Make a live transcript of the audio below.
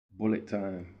Bullet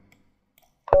time.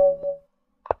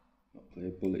 Not played a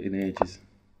bullet in ages.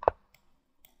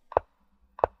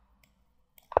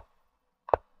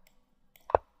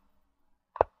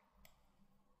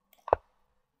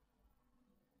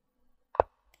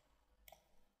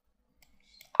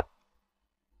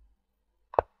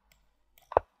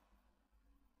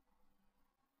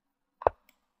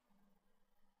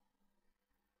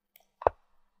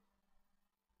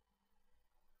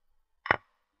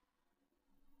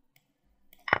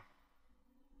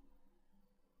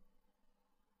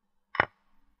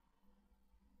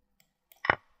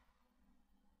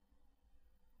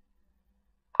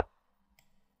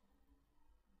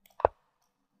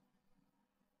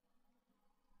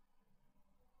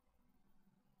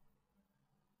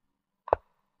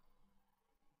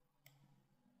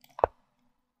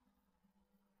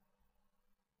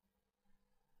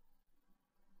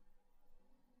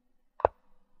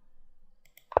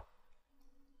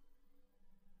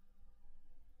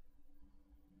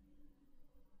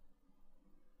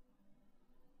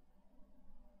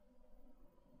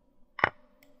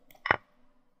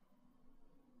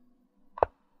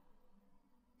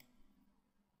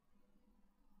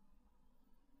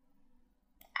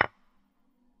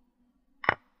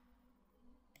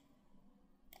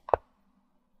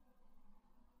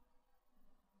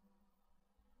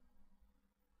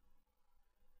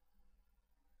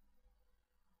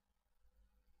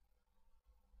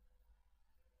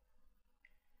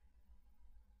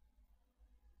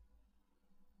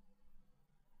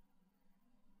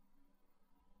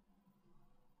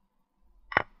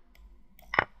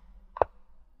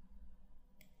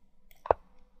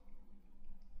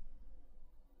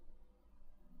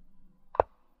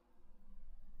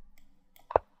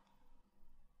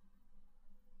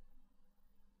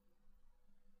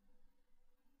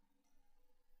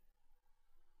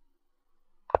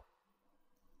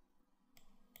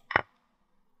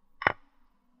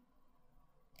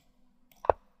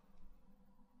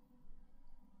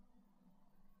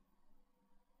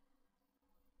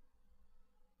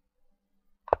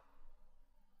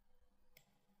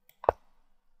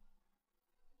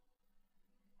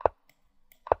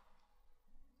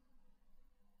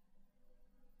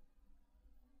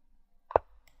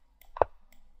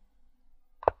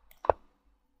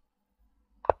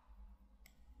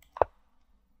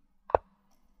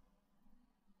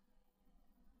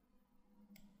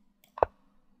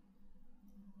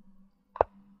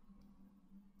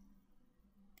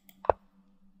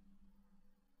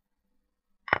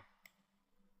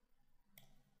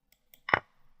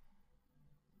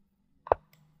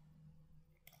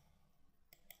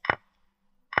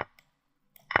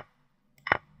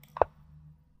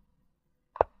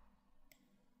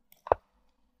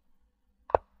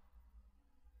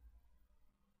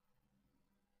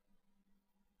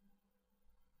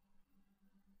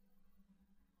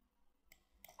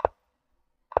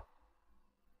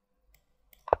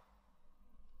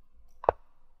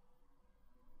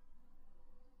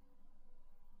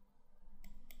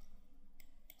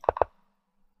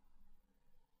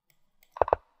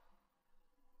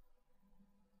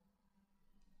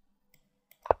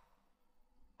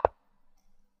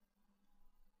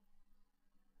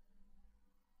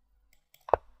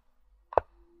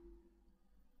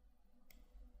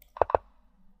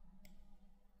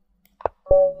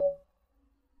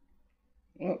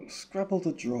 Well, Scrabble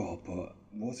a draw, but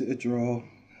was it a draw?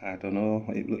 I don't know.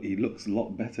 He looks a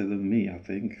lot better than me, I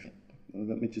think.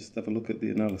 Let me just have a look at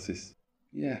the analysis.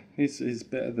 Yeah, he's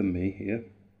better than me here.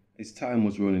 His time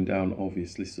was running down,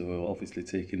 obviously, so obviously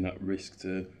taking that risk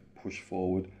to push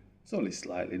forward. It's only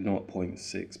slightly,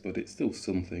 0.6, but it's still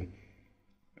something.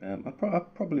 I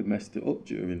probably messed it up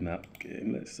during that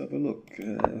game. Let's have a look.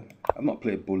 I've not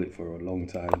played Bullet for a long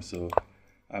time, so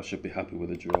I should be happy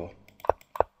with a draw.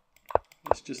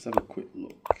 Let's just have a quick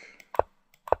look.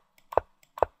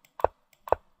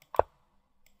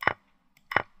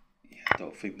 Yeah, I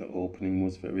don't think the opening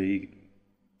was very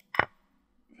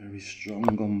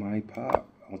strong on my part.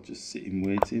 I was just sitting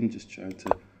waiting, just trying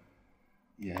to...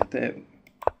 Yeah, they're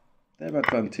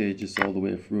advantageous all the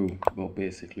way through, well,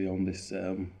 basically on this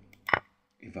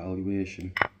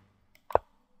evaluation.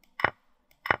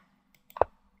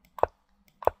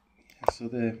 Yeah, so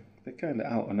they're kind of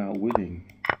out and out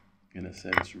winning, in a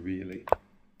sense, really.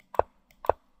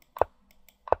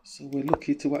 So we're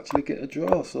lucky to actually get a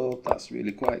draw, so that's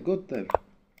really quite good then.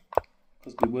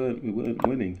 Because we weren't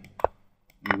winning.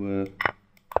 We were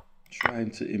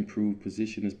trying to improve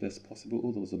position as best possible.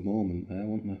 Oh, there was a moment there,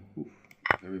 wasn't there? Oof,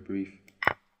 very brief.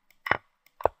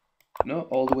 No,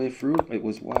 all the way through. It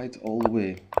was white all the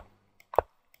way.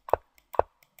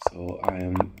 So I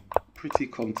am pretty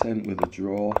content with a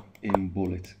draw in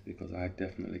bullet, because I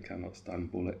definitely cannot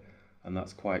stand bullet, and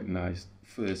that's quite nice.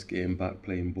 First game back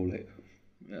playing bullet,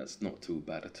 that's not too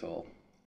bad at all.